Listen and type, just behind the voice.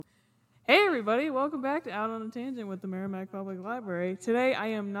Hey everybody, welcome back to Out on a Tangent with the Merrimack Public Library. Today I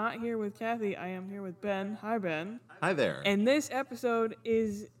am not here with Kathy, I am here with Ben. Hi Ben. Hi there. And this episode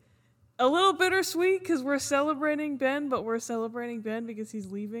is a little bittersweet because we're celebrating Ben, but we're celebrating Ben because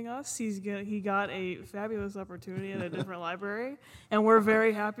he's leaving us. He got a fabulous opportunity at a different library, and we're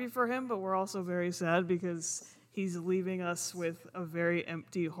very happy for him, but we're also very sad because he's leaving us with a very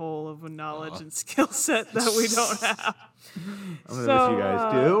empty hole of a knowledge and skill set that we don't have. I'm gonna miss you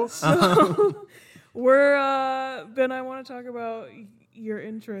guys too. So we're Ben, I want to talk about your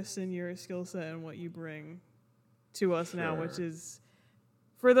interests and your skill set and what you bring to us now, which is,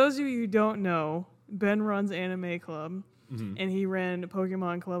 for those of you who don't know, Ben runs Anime Club, and he ran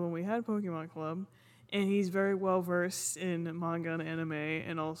Pokemon Club when we had Pokemon Club, and he's very well versed in manga and anime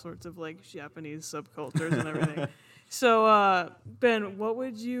and all sorts of like Japanese subcultures and everything. So, Ben, what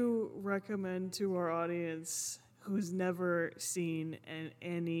would you recommend to our audience who's never seen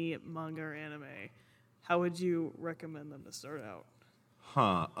any manga or anime? How would you recommend them to start out?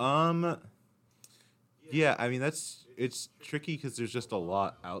 Yeah, I mean it's tricky because there's just a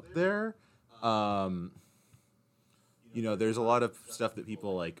lot out there. There's a lot of stuff that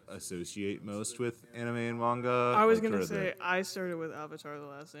people like associate most with anime and manga. I was gonna say I started with Avatar: The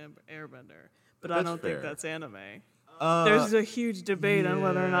Last Airbender, but I don't think that's anime. There's a huge debate on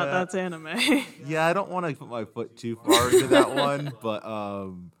whether or not that's anime. Yeah, I don't want to put my foot too far into that one, but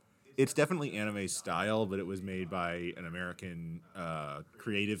it's definitely anime style, but it was made by an American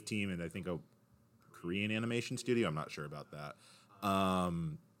creative team and I think a Korean animation studio. I'm not sure about that.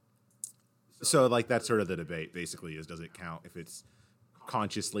 So like that's sort of the debate basically is, does it count if it's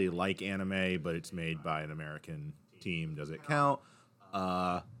consciously like anime but it's made by an American team? Does it count?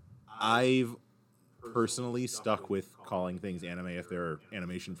 I've personally stuck with calling things anime if they're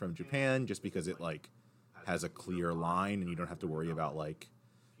animation from Japan, just because it like has a clear line and you don't have to worry about like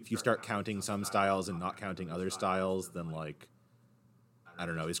if you start counting some styles and not counting other styles, then like I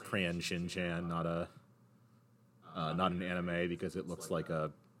don't know, is Crayon Shin-chan not an anime because it looks like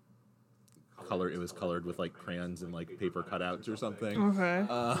a color? It was colored with like crayons and like paper cutouts or something. Okay.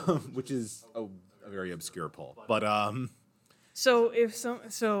 Which is a very obscure pull. But So if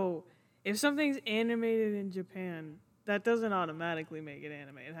something's animated in Japan, that doesn't automatically make it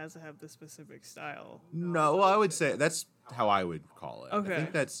anime. It has to have the specific style. no, I would say that's how I would call it. Okay. I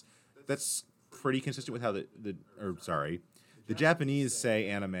think that's pretty consistent with how the Japanese say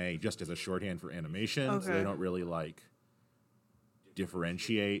anime just as a shorthand for animation. Okay. So they don't really like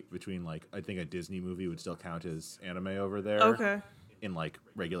differentiate between like, I think a Disney movie would still count as anime over there. Okay. In like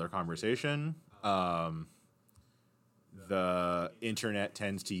regular conversation. The internet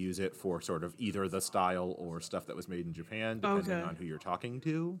tends to use it for sort of either the style or stuff that was made in Japan, depending on who you're talking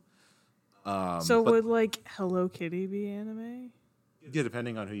to. So would like Hello Kitty be anime? Yeah,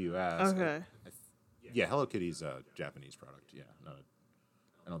 depending on who you ask. Okay. Yeah, Hello Kitty's a Japanese product. Yeah,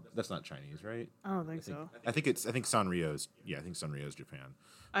 no, that's not Chinese, right? I don't think so. I think Sanrio's Japan.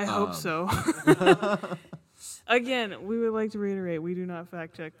 I hope so. Again, we would like to reiterate, we do not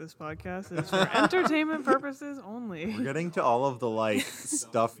fact check this podcast. It's for entertainment purposes only. We're getting to all of the like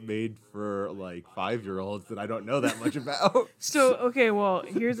stuff made for like 5-year-olds that I don't know that much about. So, okay, well,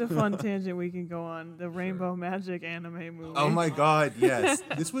 here's a fun tangent we can go on. The Rainbow Magic anime movie. Oh my god, yes.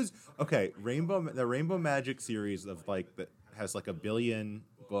 This was the Rainbow Magic series of like that has like 1 billion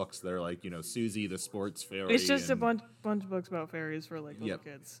books that are like, Susie the sports fairy. It's just a bunch of books about fairies for like little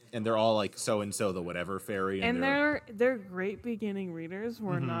kids. And they're all like so and so the whatever fairy, and they're great beginning readers.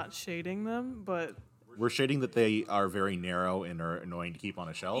 We're not shading them, but we're shading that they are very narrow and are annoying to keep on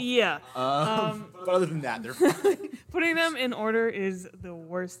a shelf. Yeah. But other than that, they're fine. Putting them in order is the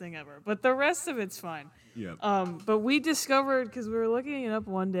worst thing ever. But the rest of it's fine. Yeah. But we discovered, because we were looking it up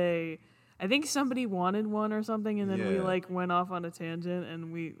one day, I think somebody wanted one or something, and then we like went off on a tangent,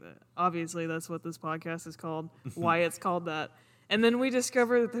 and we obviously that's what this podcast is called, why it's called that. And then we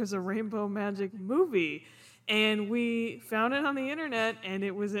discovered that there's a Rainbow Magic movie, and we found it on the internet, and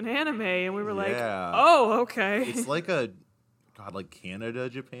it was an anime, and we were like, oh, okay. It's like like Canada,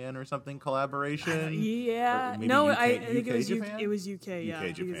 Japan or something collaboration. Yeah. No, I think it was Japan? It was UK, yeah.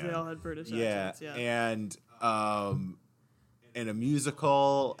 UK, Japan. Because they all had British accents, yeah. And a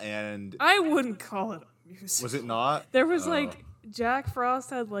musical, and I wouldn't call it a musical. Was it not? There was like Jack Frost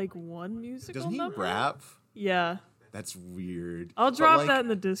had like one musical. Doesn't he number? rap? Yeah. That's weird. I'll drop that in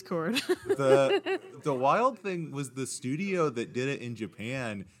the Discord. the wild thing was the studio that did it in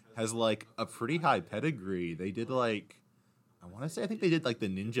Japan has like a pretty high pedigree. They did like, I think they did like the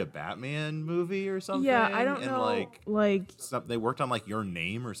Ninja Batman movie or something. Yeah, I don't know. They worked on like Your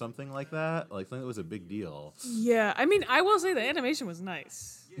Name or something like that. Like, I think it was a big deal. Yeah, I mean, I will say the animation was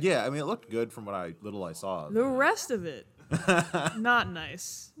nice. Yeah, I mean, it looked good from what little I saw. The rest of it, not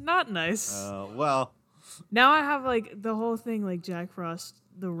nice. Not nice. Well, Now I have like the whole thing, like Jack Frost,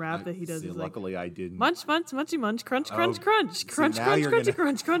 the rap that he does is like luckily I didn't. munch, munch, munchy, munch, crunch, crunch, crunch, crunch, now crunch, you're crunchy, gonna-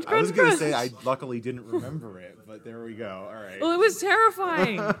 crunch, crunch, I was crunch, gonna crunch. say I luckily didn't remember it, but there we go. All right. Well, it was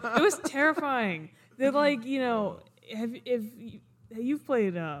terrifying. It was terrifying. They're like, you know, you've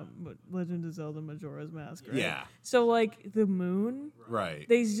played Legend of Zelda: Majora's Mask, right? Yeah. So like the moon, Right.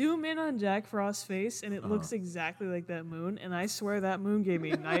 they zoom in on Jack Frost's face, and it looks exactly like that moon. And I swear that moon gave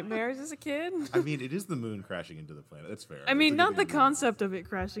me nightmares as a kid. I mean, it is the moon crashing into the planet. That's fair. I mean, That's a not the good concept of it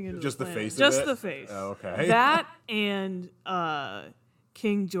crashing into Just the planet. face of Just it? the face. Oh, okay. That and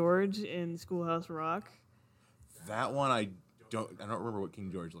King George in Schoolhouse Rock. That one I don't remember what King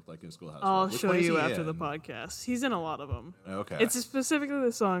George looked like in Schoolhouse. I'll Rock. Which show one is you he after in? the podcast. He's in a lot of them. Okay. It's specifically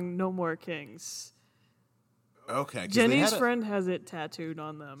the song "No More Kings." okay. 'cause they Jenny's had a- friend has it tattooed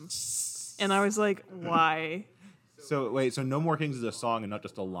on them, and I was like, "Why?" So wait, so No More Kings is a song and not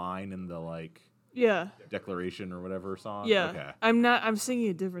just a line in the like Yeah, declaration or whatever song. yeah. Okay. I'm singing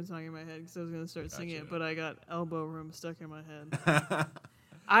a different song in my head because I was gonna start singing it, Gotcha. but I got Elbow Room stuck in my head.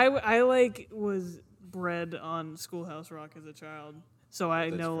 I like was bred on Schoolhouse Rock as a child, so I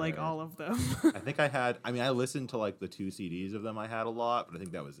That's know like fair. all of them. I think I listened to like the 2 CDs of them I had a lot, but I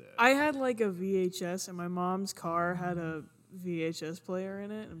think that was it. I had like a VHS, and my mom's car had a VHS player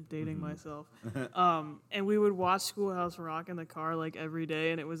in it. I'm dating myself. And we would watch Schoolhouse Rock in the car like every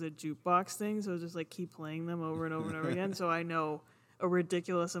day, and it was a jukebox thing, so it was just like keep playing them over and over and over again. So I know a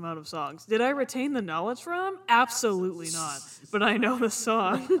ridiculous amount of songs. Did I retain the knowledge from them? Absolutely not. But I know the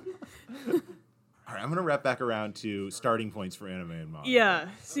song. All right, I'm gonna wrap back around to starting points for anime and manga. Yeah.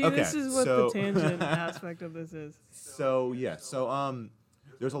 See, Okay, this is what so- the tangent aspect of this is. So yeah,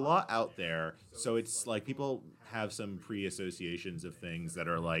 there's a lot out there. So it's like people have some pre-associations of things that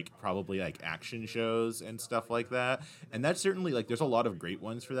are like probably like action shows and stuff like that. And that's certainly like there's a lot of great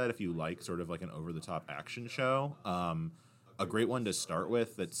ones for that if you like sort of like an over-the-top action show. A great one to start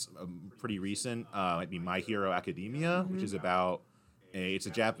with that's pretty recent might be My Hero Academia, which is about it's a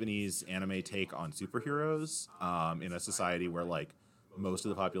Japanese anime take on superheroes in a society where like most of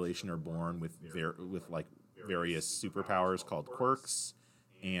the population are born with like various superpowers called quirks,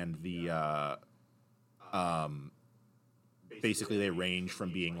 and the basically they range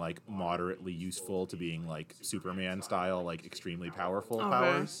from being like moderately useful to being like Superman style, like extremely powerful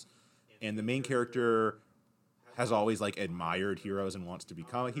powers. And the main character has always like admired heroes and wants to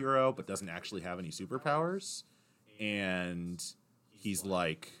become a hero, but doesn't actually have any superpowers. And he's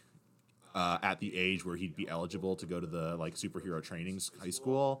like at the age where he'd be eligible to go to the like superhero training high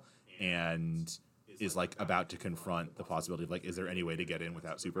school, and is like about to confront the possibility of like, is there any way to get in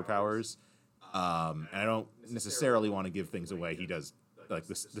without superpowers? And I don't necessarily want to give things away. He does like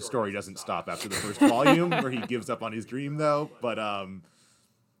the story doesn't stop after the first volume where he gives up on his dream though. But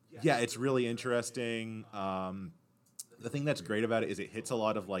yeah, it's really interesting. The thing that's great about it is it hits a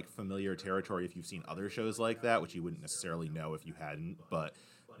lot of like familiar territory if you've seen other shows like that, which you wouldn't necessarily know if you hadn't.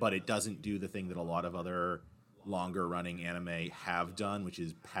 But it doesn't do the thing that a lot of other longer running anime have done, which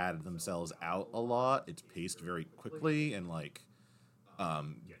is pad themselves out a lot. It's paced very quickly and like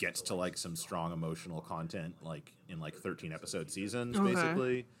gets to like some strong emotional content like in like 13 episode seasons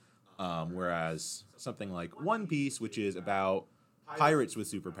basically. Whereas something like One Piece, which is about pirates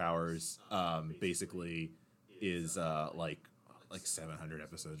with superpowers, basically is like 700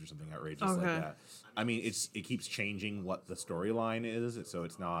 episodes or something outrageous like that. I mean, it keeps changing what the storyline is, so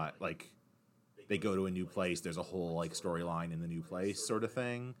it's not like they go to a new place, there's a whole like storyline in the new place sort of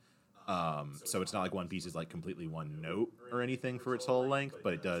thing. So it's not like One Piece is like completely one note or anything for its whole length,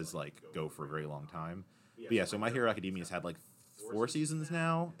 but it does like go for a very long time. But yeah, so My Hero Academia has had like 4 seasons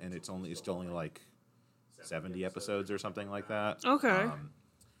now, and it's still only like 70 episodes or something like that. Okay.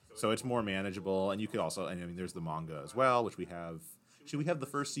 So it's more manageable, and you could also, and I mean, there's the manga as well, which we have. Should we have the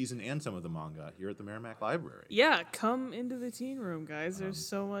first season and some of the manga here at the Merrimack Library? Yeah, come into the teen room, guys. There's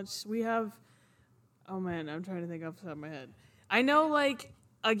so much. We have. Oh man, I'm trying to think off the top of my head. I know, like,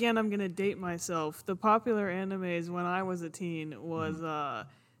 again, I'm gonna date myself. The popular animes when I was a teen was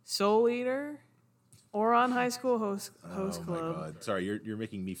Soul Eater, Ouran High School Host Oh Club. my god! Sorry, you're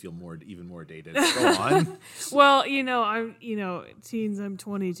making me feel even more dated. Go on. Well, I'm teens. I'm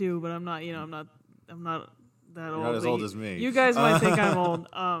 22, but I'm not. I'm not that old. You're not as but old as me. You guys might think I'm old.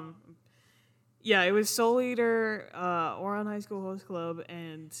 Yeah, it was Soul Eater, Ouran High School Host Club,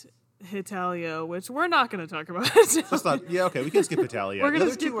 and Hitalia, which we're not going to talk about. Just thought, yeah, okay, we can skip Italia. We're The going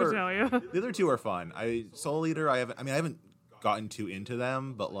to other skip two are- Hitalia. The other two are fun. Soul Eater, I haven't gotten too into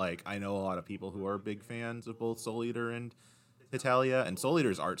them, but like I know a lot of people who are big fans of both Soul Eater and Hetalia, and Soul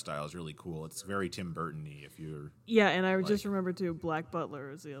Eater's art style is really cool. It's very Tim Burton-y. If you're Yeah, and I just remember too, Black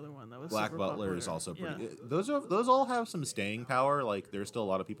Butler is the other one that was Black super Butler popular. is also pretty. Yeah. Those all have some staying power. Like there's still a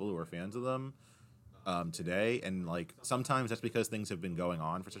lot of people who are fans of them today, and like sometimes that's because things have been going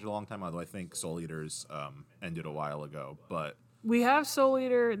on for such a long time. Although I think Soul Eaters ended a while ago, but We have Soul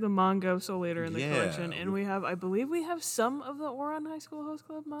Eater, the manga of Soul Eater in the Yeah, collection, and I believe we have some of the Ouran High School Host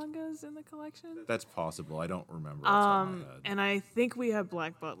Club mangas in the collection. that's possible. I don't remember. Off the top of my head. And I think we have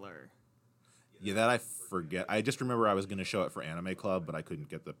Black Butler. Yeah, that I forget. I just remember I was going to show it for Anime Club, but I couldn't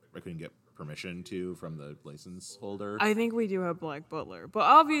get permission to from the license holder. I think we do have Black Butler, but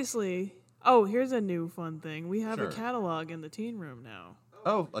obviously, here's a new fun thing. We have Sure. a catalog in the teen room now.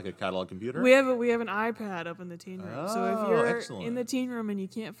 Oh, like a catalog computer? We have an iPad up in the teen room. So if Oh, you're excellent. in the teen room and you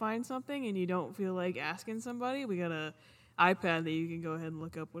can't find something and you don't feel like asking somebody, we got a iPad that you can go ahead and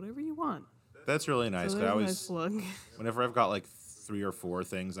look up whatever you want. That's really nice. So 'cause I there's a always, nice plug. whenever I've got like 3 or 4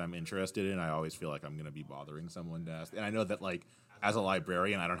 things I'm interested in, I always feel like I'm going to be bothering someone to ask. And I know that like as a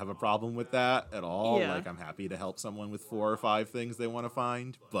librarian, I don't have a problem with that at all. Yeah. Like I'm happy to help someone with 4 or 5 things they want to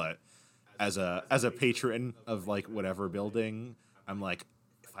find. But as a patron of like whatever building, I'm like,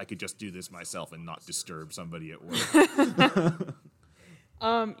 if I could just do this myself and not disturb somebody at work.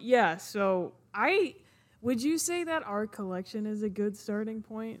 Yeah, so would you say that our collection is a good starting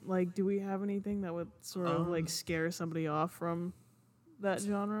point? Like, do we have anything that would sort of like scare somebody off from that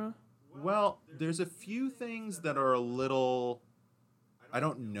genre? Well, there's a few things that are a little. I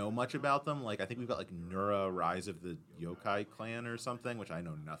don't know much about them. Like, I think we've got like Nura Rise of the Yokai Clan or something, which I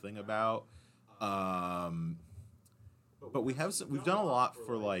know nothing about. But we've done a lot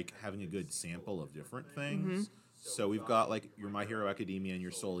for like having a good sample of different things. So we've got like your My Hero Academia and your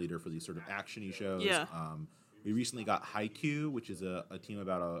Soul Eater for these sort of action-y shows. Yeah. We recently got Haikyuu, which is a team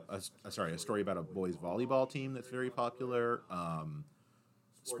about a story about a boys volleyball team that's very popular.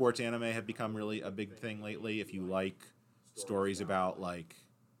 Sports anime have become really a big thing lately. If you like stories about like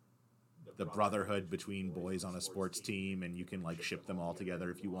the brotherhood between boys on a sports team and you can like ship them all together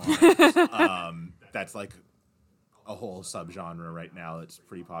if you want, that's like a whole subgenre right now that's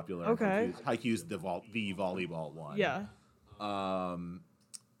pretty popular. Okay. Haikyuu's the volleyball one. Yeah.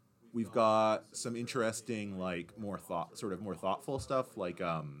 We've got some interesting like more thoughtful stuff like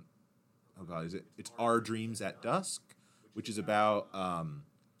it's Our Dreams at Dusk, which is about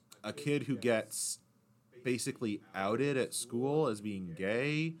a kid who gets basically outed at school as being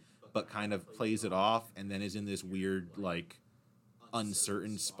gay, but kind of plays it off and then is in this weird like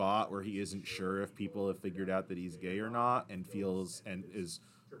uncertain spot where he isn't sure if people have figured out that he's gay or not, and feels and is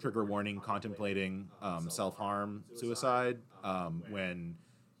trigger warning contemplating self-harm suicide when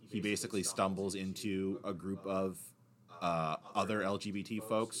he basically stumbles into a group of other LGBT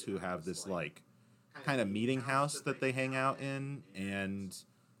folks who have this like kind of meeting house that they hang out in and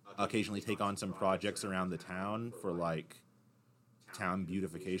occasionally take on some projects around the town for like town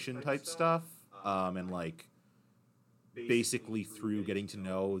beautification type stuff, and like basically through getting to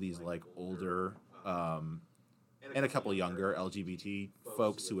know these like older and a couple younger LGBT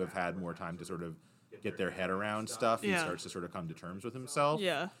folks who have had more time to sort of get their head around stuff, he starts to sort of come to terms with himself.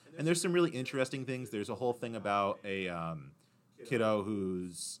 Yeah. And there's some really interesting things. There's a whole thing about a kiddo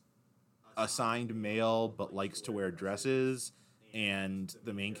who's assigned male but likes to wear dresses, and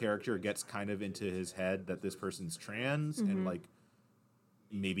the main character gets kind of into his head that this person's trans and like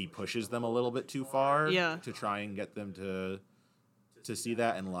maybe pushes them a little bit too far to try and get them to see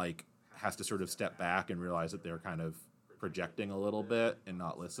that, and like has to sort of step back and realize that they're kind of projecting a little bit and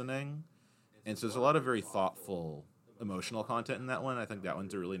not listening. And so there's a lot of very thoughtful emotional content in that one. I think that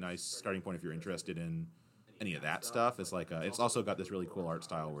one's a really nice starting point if you're interested in any of that stuff. It's like it's also got this really cool art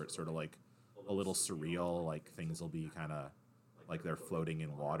style where it's sort of like a little surreal, like things will be kind of like they're floating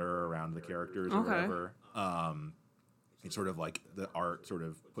in water around the characters or whatever. It's sort of like the art sort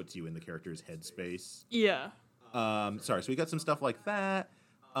of puts you in the character's headspace. Yeah. So we got some stuff like that.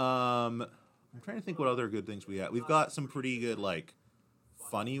 I'm trying to think what other good things we got. We've got some pretty good like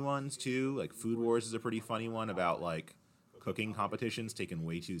funny ones too. Like Food Wars is a pretty funny one about like cooking competitions taken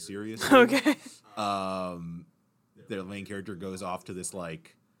way too seriously. Okay. Their main character goes off to this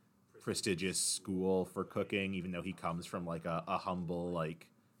like prestigious school for cooking, even though he comes from like a humble like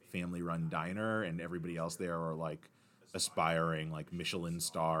family-run diner, and everybody else there are like aspiring like Michelin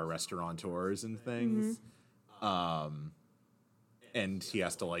star restaurateurs and things. And he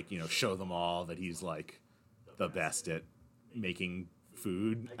has to like, show them all that he's like the best at making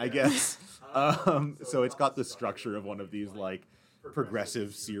food, I guess. So it's got the structure of one of these like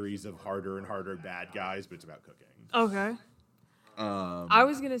progressive series of harder and harder bad guys, but it's about cooking. Okay. I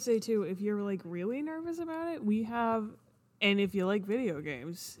was gonna say too, if you're like really nervous about it, we have And if you like video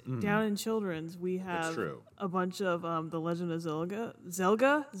games, down in Children's, we have true. a bunch of the Legend of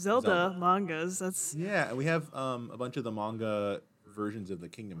Zelda mangas. That's Yeah, and we have a bunch of the manga versions of the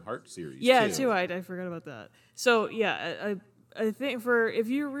Kingdom Hearts series. yeah, too. I forgot about that. So yeah, I think for if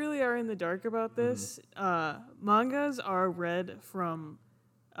you really are in the dark about this, mangas are read from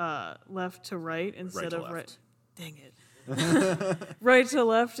left to right instead of right. Dang it. Right to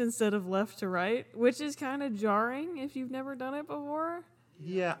left instead of left to right, which is kind of jarring if you've never done it before.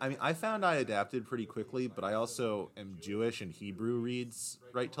 Yeah, I mean, I found I adapted pretty quickly, but I also am Jewish and Hebrew reads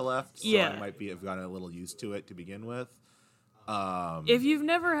right to left, so I might have gotten a little used to it to begin with. If you've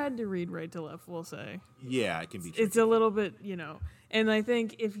never had to read right to left, we'll say. Yeah, it can be tricky. It's a little bit, and I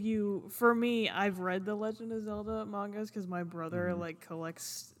think for me, I've read the Legend of Zelda mangas because my brother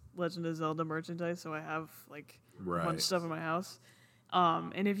collects Legend of Zelda merchandise, so I have a bunch of stuff in my house.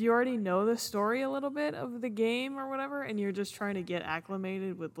 And if you already know the story a little bit of the game or whatever, and you're just trying to get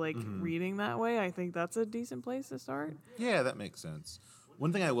acclimated with reading that way, I think that's a decent place to start. Yeah, that makes sense.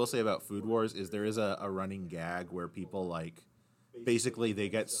 One thing I will say about Food Wars is there is a running gag where people basically they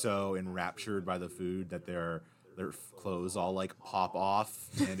get so enraptured by the food that their clothes all pop off,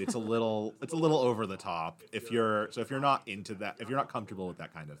 and it's a little over the top if you're not into that, if you're not comfortable with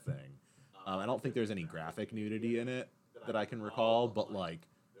that kind of thing. I don't think there's any graphic nudity in it that I can recall, but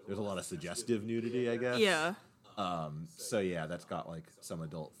there's a lot of suggestive nudity, I guess. Yeah. So yeah, that's got some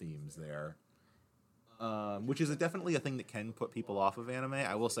adult themes there, which is definitely a thing that can put people off of anime.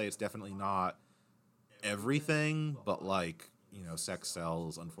 I will say it's definitely not everything, but sex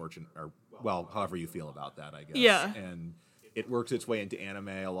sells, however you feel about that, I guess. Yeah. And it works its way into anime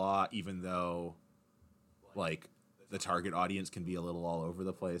a lot, even though the target audience can be a little all over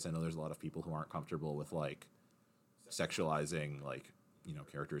the place. I know there's a lot of people who aren't comfortable with sexualizing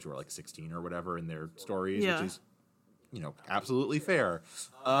characters who are 16 or whatever in their stories, which is absolutely fair.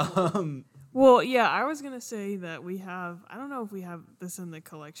 Well, yeah, I was gonna say that we have. I don't know if we have this in the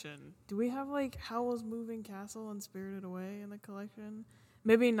collection. Do we have Howl's Moving Castle and Spirited Away in the collection?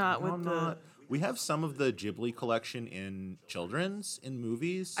 Maybe not with the. We have some of the Ghibli collection in children's, in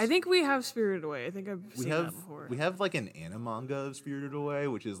movies. I think we have Spirited Away. I think I've seen that before. We have an manga of Spirited Away,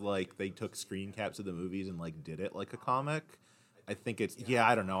 which is they took screen caps of the movies and did it like a comic. I think it's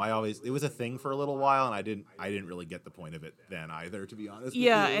I don't know. It was a thing for a little while, and I didn't really get the point of it then either, to be honest.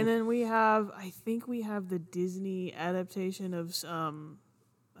 Yeah, and then I think we have the Disney adaptation of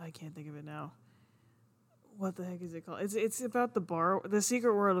I can't think of it now. What the heck is it called? It's about the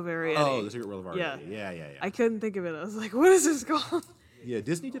Secret World of Ariete. Oh, the Secret World of Ariete. Yeah. I couldn't think of it. I was like, what is this called? Yeah,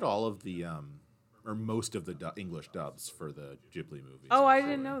 Disney did all of the or most of the English dubs for the Ghibli movies. Oh, I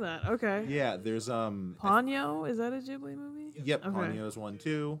didn't know that. Okay. Yeah, there's Ponyo, is that a Ghibli movie? Yep, okay. Ponyo's one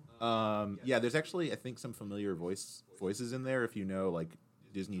too. Yeah, there's actually I think some familiar voices in there if you know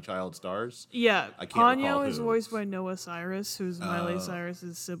Disney child stars. Yeah, Ponyo is voiced by Noah Cyrus, who's Miley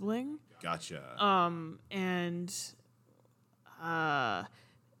Cyrus's sibling. Gotcha. And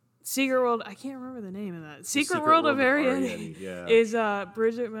Secret World, I can't remember the name of that. Secret World of Ariete is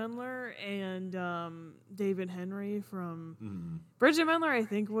Bridget Mendler and David Henry from... Bridget Mendler, I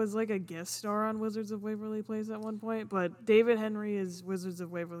think, was a guest star on Wizards of Waverly Place at one point, but David Henry is Wizards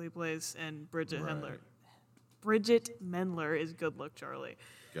of Waverly Place, and Bridget Mendler is Good Luck Charlie.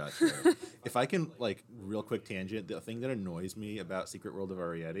 Gotcha. If I can, real quick tangent, the thing that annoys me about Secret World of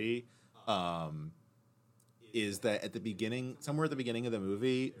Ariete is that at the beginning, somewhere at the beginning of the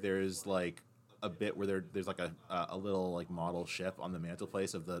movie, there's a bit where there's a little model ship on the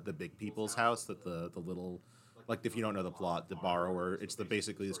mantelpiece of the big people's house that the little, if you don't know the plot, the borrower, it's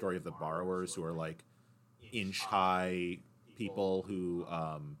basically the story of the borrowers who are inch high people who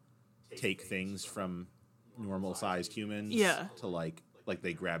take things from normal sized humans to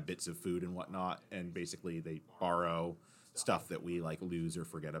they grab bits of food and whatnot, and basically they borrow stuff that we lose or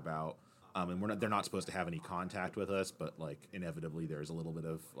forget about. And they're not supposed to have any contact with us, but inevitably there's a little bit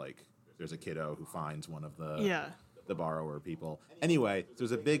of there's a kiddo who finds one of the borrower people. Anyway,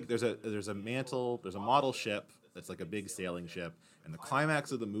 there's a model ship that's a big sailing ship, and the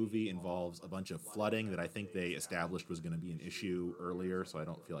climax of the movie involves a bunch of flooding that I think they established was going to be an issue earlier, so I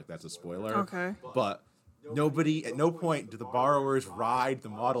don't feel like that's a spoiler. Okay. But at no point do the borrowers ride the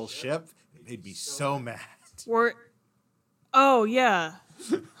model ship. It made me so mad. Oh yeah,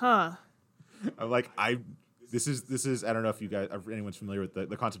 huh. I'm this is I don't know if you guys, if anyone's familiar with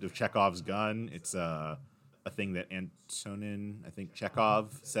the concept of Chekhov's gun. It's a thing that Antonin, I think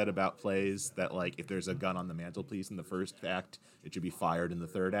Chekhov, said about plays that if there's a gun on the mantelpiece in the first act, it should be fired in the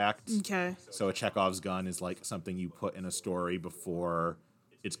third act. Okay. So a Chekhov's gun is something you put in a story before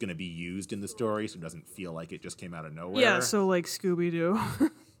it's going to be used in the story, so it doesn't feel like it just came out of nowhere. Yeah, so like Scooby-Doo.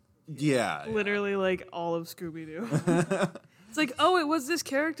 Yeah. Literally like all of Scooby-Doo. It's like, oh, it was this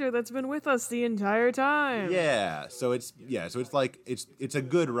character that's been with us the entire time. Yeah. So it's like it's a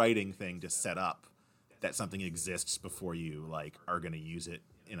good writing thing to set up that something exists before you like are going to use it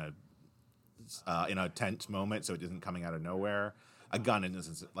in a tense moment, so it isn't coming out of nowhere. A gun,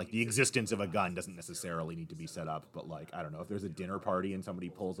 like the existence of a gun doesn't necessarily need to be set up, but like I don't know, if there's a dinner party and somebody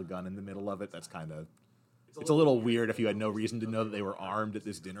pulls a gun in the middle of it, that's kind of it's a little weird if you had no reason to know that they were armed at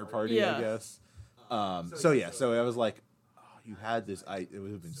this dinner party. I guess. So I was like, oh, you had this. It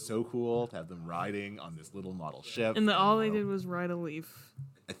would have been so cool to have them riding on this little model ship, and all they did was ride a leaf.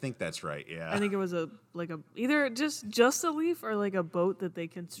 I think that's right. Yeah. I think it was either just a leaf or like a boat that they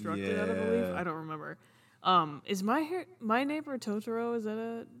constructed out of a leaf. I don't remember. Is My Neighbor Totoro, is that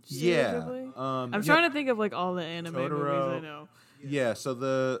a yeah? I'm trying to think of like all the anime movies I know. Yeah,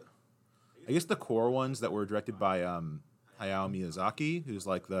 so I guess the core ones that were directed by Hayao Miyazaki, who's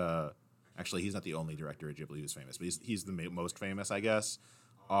like actually he's not the only director at Ghibli who's famous, but he's the most famous, I guess,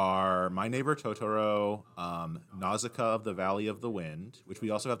 are My Neighbor Totoro, Nausicaa of the Valley of the Wind, which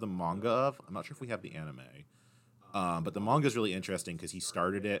we also have the manga of. I'm not sure if we have the anime. But the manga is really interesting because he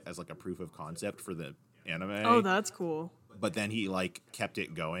started it as like a proof of concept for the anime. Oh, that's cool. But then he like kept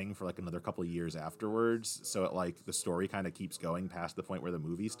it going for like another couple of years afterwards, so it like the story kind of keeps going past the point where the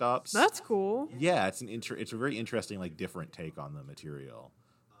movie stops. That's cool. Yeah, it's a very interesting like different take on the material.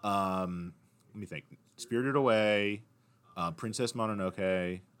 Let me think. Spirited Away, Princess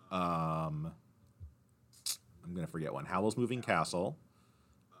Mononoke. I'm gonna forget one. Howl's Moving Castle.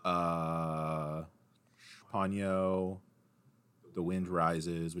 Ponyo, The Wind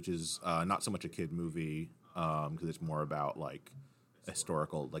Rises, which is not so much a kid movie because it's more about like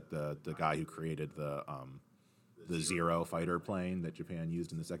historical, like the guy who created the Zero fighter plane that Japan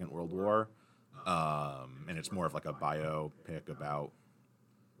used in the Second World War, and it's more of like a biopic about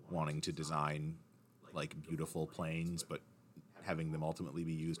wanting to design like beautiful planes, but having them ultimately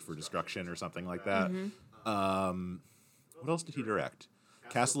be used for destruction or something like that. Mm-hmm. What else did he direct?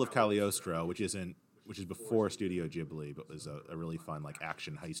 Castle of Cagliostro, which is before Studio Ghibli, but was a really fun like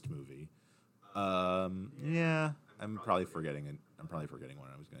action heist movie. Yeah, I'm probably forgetting one.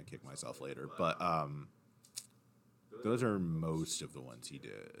 I was going to kick myself later, but those are most of the ones he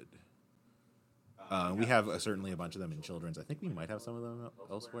did. We have certainly a bunch of them in children's. I think we might have some of them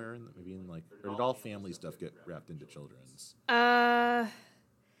elsewhere, maybe in like, or did all family stuff get wrapped into children's? I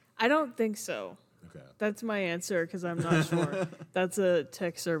don't think so. Okay. That's my answer because I'm not sure. That's a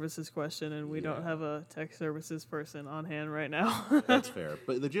tech services question, and we don't have a tech services person on hand right now. That's fair.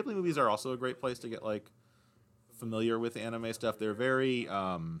 But the Ghibli movies are also a great place to get like familiar with anime stuff. They're very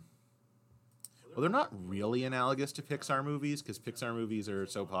they're not really analogous to Pixar movies because Pixar movies are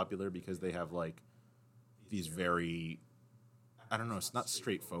so popular because they have like these very, I don't know, it's not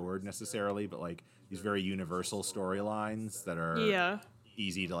straightforward necessarily, but like these very universal storylines that are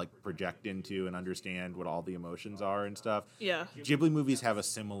easy to like project into and understand what all the emotions are and stuff. Yeah. Ghibli movies have a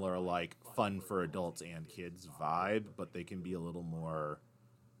similar like fun for adults and kids vibe, but they can be a little more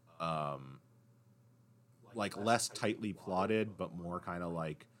like less tightly plotted, but more kind of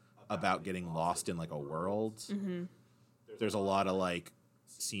like about getting lost in like a world. Mm-hmm. There's a lot of like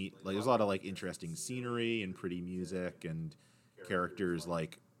there's a lot of like interesting scenery and pretty music and characters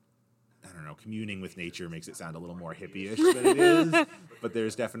like, I don't know, communing with nature makes it sound a little more hippie-ish than it is. But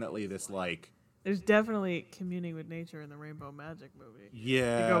there's definitely this like... There's definitely communing with nature in the Rainbow Magic movie.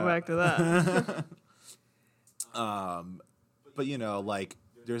 Yeah. To go back to that. But, you know, like,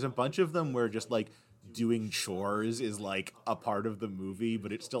 there's a bunch of them where just, like, doing chores is, like, a part of the movie,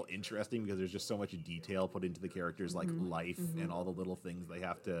 but it's still interesting because there's just so much detail put into the characters' like, life and all the little things they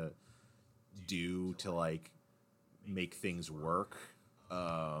have to do to, like, make things work.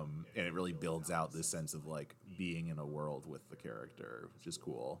 And it really builds out this sense of like being in a world with the character, which is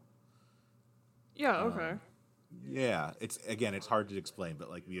cool. Yeah, okay. Yeah, it's hard to explain, but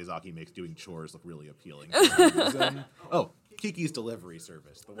like Miyazaki makes doing chores look really appealing. Oh, Kiki's Delivery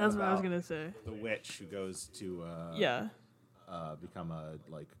Service. That's what I was gonna say. The witch who goes to become a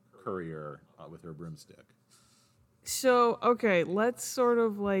like courier with her broomstick. So okay, let's sort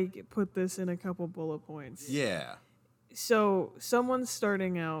of like put this in a couple bullet points. Yeah. So someone's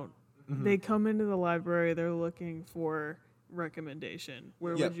starting out, they come into the library, they're looking for recommendation.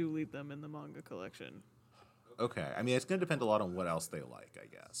 Where would you lead them in the manga collection? Okay. I mean, it's going to depend a lot on what else they like, I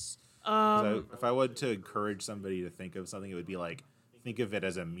guess. If I would to encourage somebody to think of something, it would be like, think of it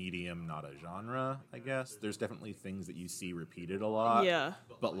as a medium, not a genre, I guess. There's definitely things that you see repeated a lot. Yeah.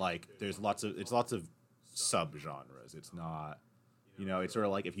 But like, there's lots of subgenres. It's not, You know, it's sort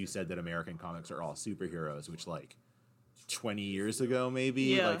of like if you said that American comics are all superheroes, which like 20 years ago maybe,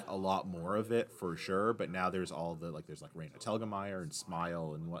 Yeah. like a lot more of it for sure. But now there's all the like there's like Raina Telgemeier and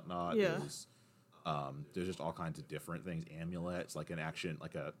Smile and whatnot. Yeah. There's just all kinds of different things. Amulets, like an action,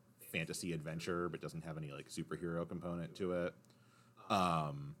 like a fantasy adventure, but doesn't have any like superhero component to it.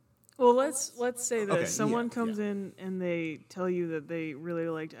 Well, let's say this. Okay, Someone yeah, comes in and they tell you that they really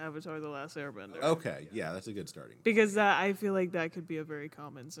liked Avatar: The Last Airbender. Okay, yeah, that's a good starting point. Because I feel like that could be a very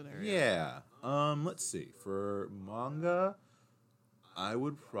common scenario. Yeah. Let's see. For manga, I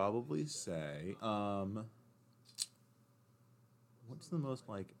would probably say, what's the most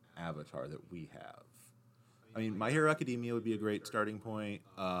like Avatar that we have? I mean, My Hero Academia would be a great starting point.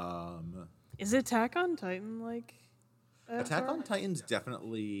 Is Attack on Titan like Attack Avatar? on Titan's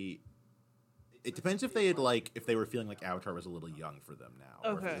definitely. It depends if they had like if they were feeling like Avatar was a little young for them now,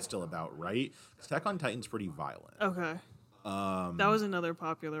 or if Okay. it's still about right. Attack on Titan's pretty violent. Okay. That was another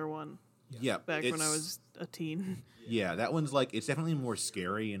popular one Yeah, back when I it's- was a teen. Yeah, that one's like it's definitely more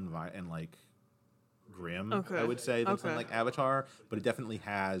scary and like grim. Okay. I would say than something Okay. like Avatar, but it definitely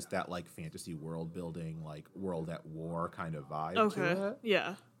has that like fantasy world building, like world at war kind of vibe to Okay. it.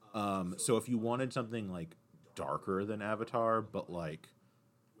 Yeah. So if you wanted something like darker than Avatar, but like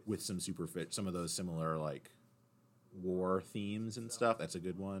with some some of those similar like war themes and stuff, that's a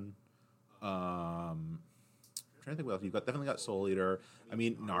good one. I'm trying to think what else. You've definitely got Soul Eater. I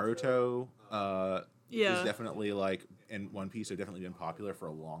mean, Naruto Yeah. is definitely like, and One Piece have definitely been popular for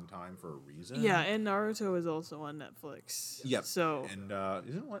a long time for a reason. Yeah, and Naruto is also on Netflix. Yep. So, And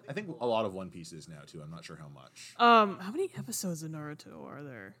isn't one? I think a lot of One Piece is now too. I'm not sure how much. how many episodes of Naruto are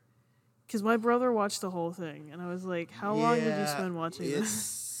there? Because my brother watched the whole thing, and I was like, "How long did you spend watching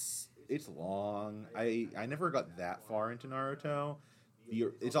this?" It's long. I never got that far into Naruto.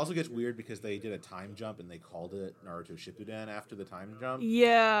 It also gets weird because they did a time jump and they called it Naruto Shippuden after the time jump.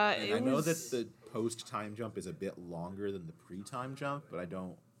 Yeah, And I know that the post time jump is a bit longer than the pre time jump, but I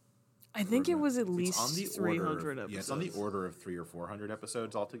don't. I think it was at It's on least the 300 order, episodes. Yeah, it's on the order of 300 or 400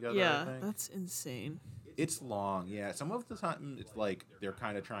 episodes altogether. I Yeah, think. that's insane. It's long. Yeah, some of the time it's like they're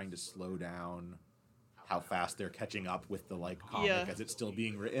kind of trying to slow down how fast they're catching up with the like comic Yeah. as it's still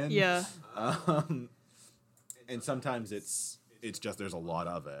being written. Yeah. And sometimes it's just there's a lot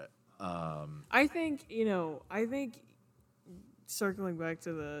of it. I think, circling back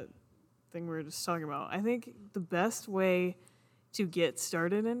to the thing we were just talking about, I think the best way to get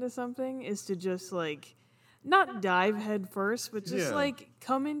started into something is to just like not dive head first, but just Yeah. like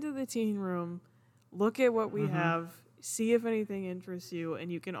come into the teen room, look at what we have, see if anything interests you,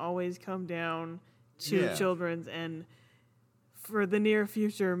 and you can always come down to Yeah. Children's, and for the near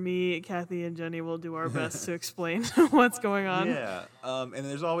future, me, Kathy, and Jenny will do our best to explain what's going on. Yeah. And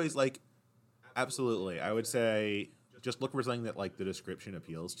there's always like, absolutely. I would say just look for something that like the description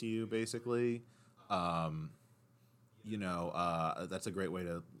appeals to you, basically. That's a great way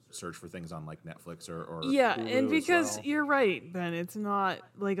to search for things on like Netflix or Yeah, Hulu and as because well. you're right, Ben, it's not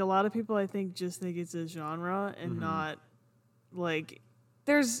like a lot of people I think just think it's a genre and not like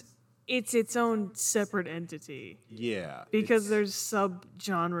it's its own separate entity Yeah. because it's- there's sub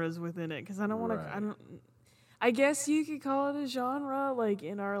genres within it. Because I don't want Right. to, I guess you could call it a genre, like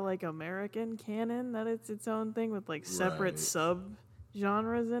in our like American canon, that it's its own thing with like separate Right. sub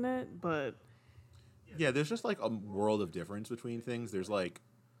genres in it. But Yeah, there's just like a world of difference between things. There's like,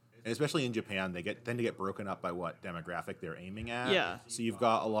 and especially in Japan, they tend to get broken up by what demographic they're aiming at. Yeah. So you've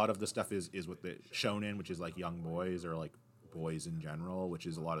got a lot of the stuff is with the shonen, which is like young boys or like boys in general, which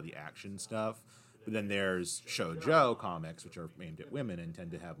is a lot of the action stuff. But then there's shoujo comics, which are aimed at women and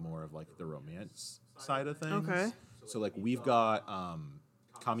tend to have more of like the romance side of things. Okay. So like we've got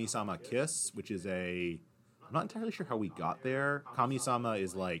Kami-sama Kiss, which is I'm not entirely sure how we got there. Kami-sama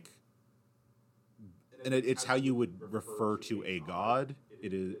is like, and it's how you would refer to a god.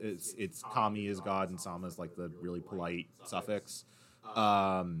 It's Kami is god and Sama is like the really polite suffix.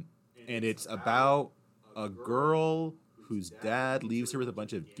 And it's about a girl whose dad leaves her with a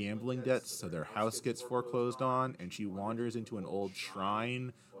bunch of gambling debts, so their house gets foreclosed on, and she wanders into an old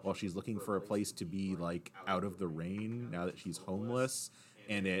shrine while she's looking for a place to be like out of the rain now that she's homeless.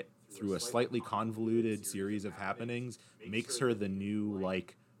 And it, through a slightly convoluted series of happenings, makes her the new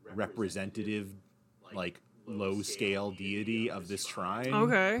like representative, like low scale deity of this shrine.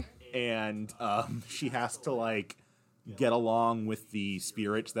 okay, And she has to like get along with the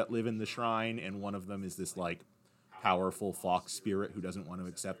spirits that live in the shrine, and one of them is this like powerful fox spirit who doesn't want to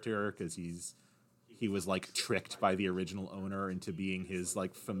accept her because he was like tricked by the original owner into being his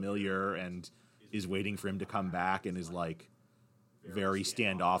like familiar and is waiting for him to come back and is like very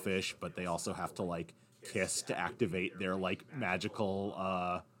standoffish, but they also have to like kiss to activate their like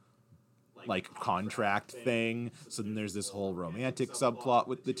magical like contract thing. So then there's this whole romantic subplot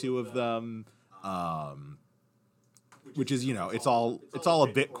with the two of them, which is, you know, it's all a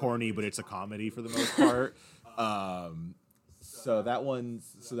bit corny, but it's a comedy for the most part. So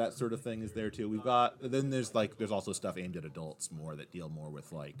that sort of thing is there too. There's also stuff aimed at adults more that deal more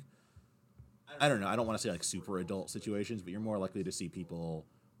with like, I don't know, I don't want to say like super adult situations, but you're more likely to see people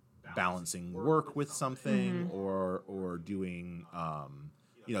balancing work with something or doing,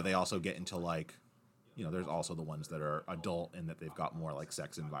 you know, they also get into like, you know, there's also the ones that are adult and that they've got more like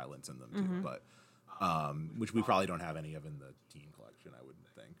sex and violence in them too, but which we probably don't have any of in the teen collection, I wouldn't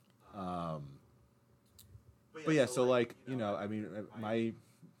think. But yeah, so like, you know, I mean, my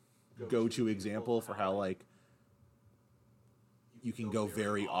go-to example for how like you can go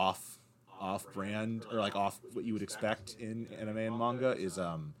very off brand or like off what you would expect in anime and manga is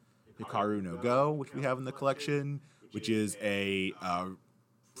Hikaru no Go, which we have in the collection, which is a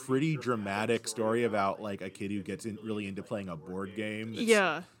pretty dramatic story about like a kid who gets really into playing a board game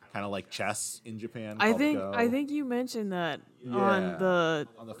that's kind of like chess in Japan. I think you mentioned that on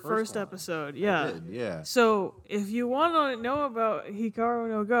the first episode. Yeah. I did, yeah. So if you want to know about Hikaru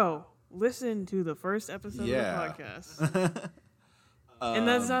no Go, listen to the first episode of the podcast. And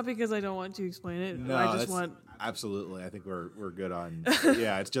that's not because I don't want to explain it. No, I just want. Absolutely. I think we're good on.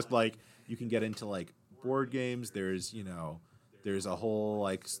 Yeah, it's just like you can get into like board games. There's, you know, there's a whole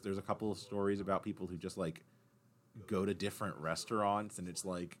like there's a couple of stories about people who just like go to different restaurants and it's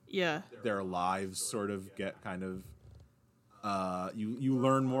like their lives sort of get kind of you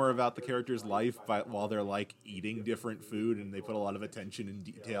learn more about the character's life while they're like eating different food, and they put a lot of attention and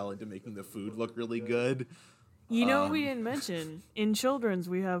detail into making the food look really good. You know, we didn't mention in children's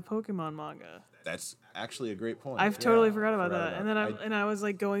we have Pokemon manga. That's actually a great point. I've totally forgot about that. And then I was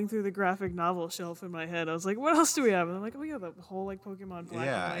like going through the graphic novel shelf in my head. I was like, what else do we have? And I'm like, oh yeah, the whole like Pokemon Black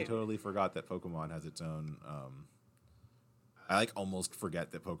and White. I totally forgot that Pokemon has its own. I like almost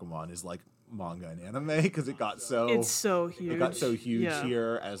forget that Pokemon is like manga and anime because it's so huge. It got so huge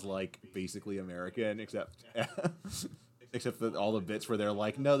here as like basically American, except for all the bits where they're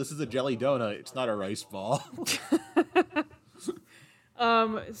like, no, this is a jelly donut. It's not a rice ball.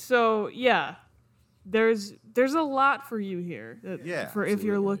 So yeah, there's a lot for you here. If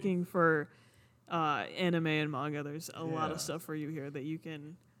you're looking for anime and manga, there's a lot of stuff for you here that you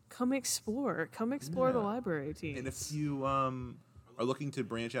can come explore. Come explore the library, teens. And if you are looking to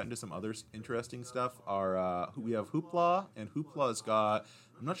branch out into some other interesting stuff, we have Hoopla, and Hoopla's got,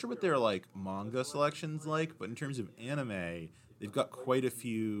 I'm not sure what their like manga selection's like, but in terms of anime, they've got quite a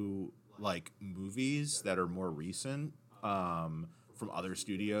few like movies that are more recent from other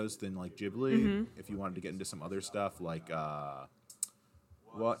studios than like Ghibli. If you wanted to get into some other stuff, like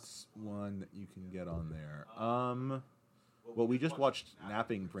what's one that you can get on there? Well, we just watched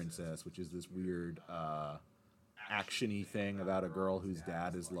Napping Princess, which is this weird action-y thing about a girl whose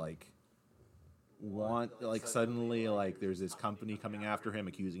dad is suddenly there's this company coming after him,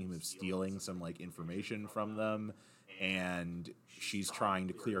 accusing him of stealing some like information from them, and she's trying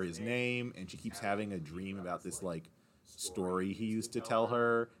to clear his name, and she keeps having a dream about this like story he used to tell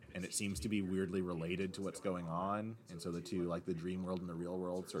her, and it seems to be weirdly related to what's going on, and so the two, like the dream world and the real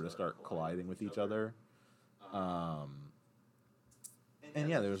world, sort of start colliding with each other. And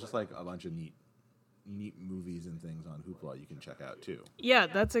yeah, there was just like a bunch of neat movies and things on Hoopla you can check out too. Yeah,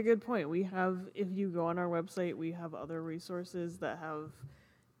 that's a good point. We have, if you go on our website, we have other resources that have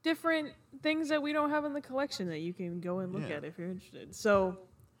different things that we don't have in the collection that you can go and look at if you're interested. So,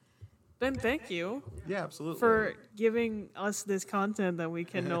 Ben, thank you. Yeah, absolutely. For giving us this content that we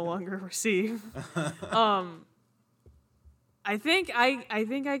can no longer receive. I think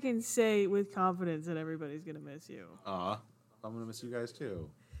I can say with confidence that everybody's gonna miss you. I'm gonna miss you guys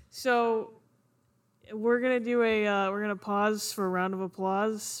too. So we're gonna pause for a round of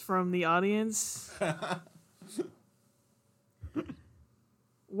applause from the audience.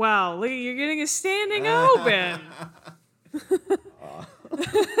 Wow, look, you're getting a standing O, Ben.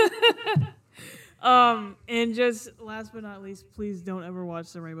 And just last but not least, please don't ever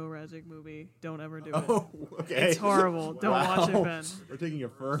watch the Rainbow Magic movie. Don't ever do it. Oh, okay. It's horrible. Don't watch it, Ben. We're taking a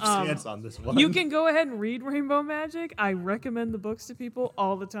firm stance on this one. You can go ahead and read Rainbow Magic. I recommend the books to people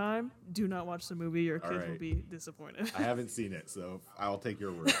all the time. Do not watch the movie. Your kids will be disappointed. I haven't seen it, so I'll take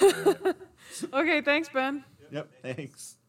your word for it. Okay, thanks, Ben. Yep, thanks.